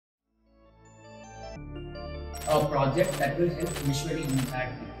A project that will help visually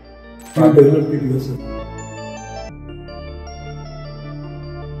impaired people. You developed it yourself.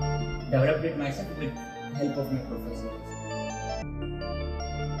 Developed it myself with help of my professors.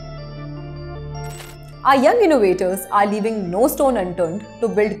 Our young innovators are leaving no stone unturned to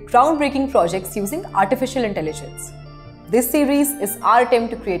build groundbreaking projects using artificial intelligence. This series is our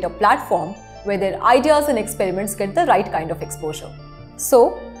attempt to create a platform where their ideas and experiments get the right kind of exposure.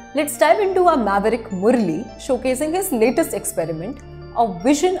 So, let's dive into our maverick Murali showcasing his latest experiment, a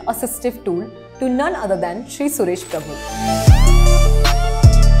Vision Assistive Tool, to none other than Shri Suresh Prabhu.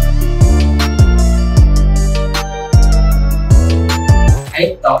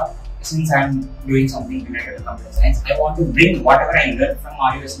 I thought, since I'm doing something related to computer science, I want to bring whatever I learned from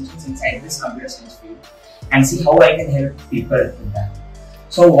audio essentials inside this computer science field and see how I can help people with that.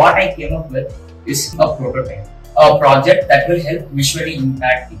 So what I came up with is a prototype, a project that will help visually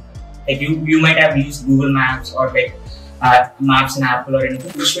impaired people. Like you might have used Google Maps or like Maps in Apple or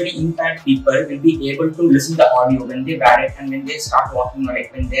anything. Visually impaired people will be able to listen to audio when they wear it and when they start walking, or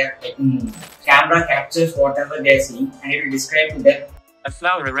like when their camera captures whatever they're seeing and it will describe to them. A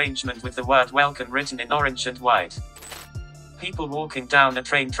flower arrangement with the word welcome written in orange and white. People walking down a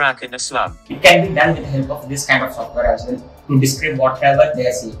train track in a slum. It can be done with the help of this kind of software as well to describe whatever they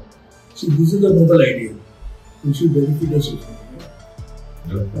are seeing. So this is the noble idea, which will benefit us society.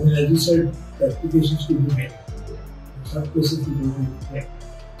 I mean, as you said, the applications could be made. It's not specific to it.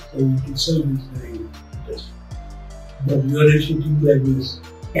 So it itself is very interesting. But you are actually thinking like this.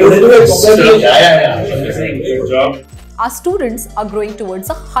 Good job. Our students are growing towards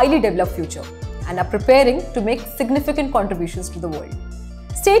a highly developed future and are preparing to make significant contributions to the world.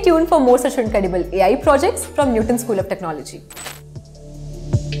 Stay tuned for more such incredible AI projects from Newton School of Technology.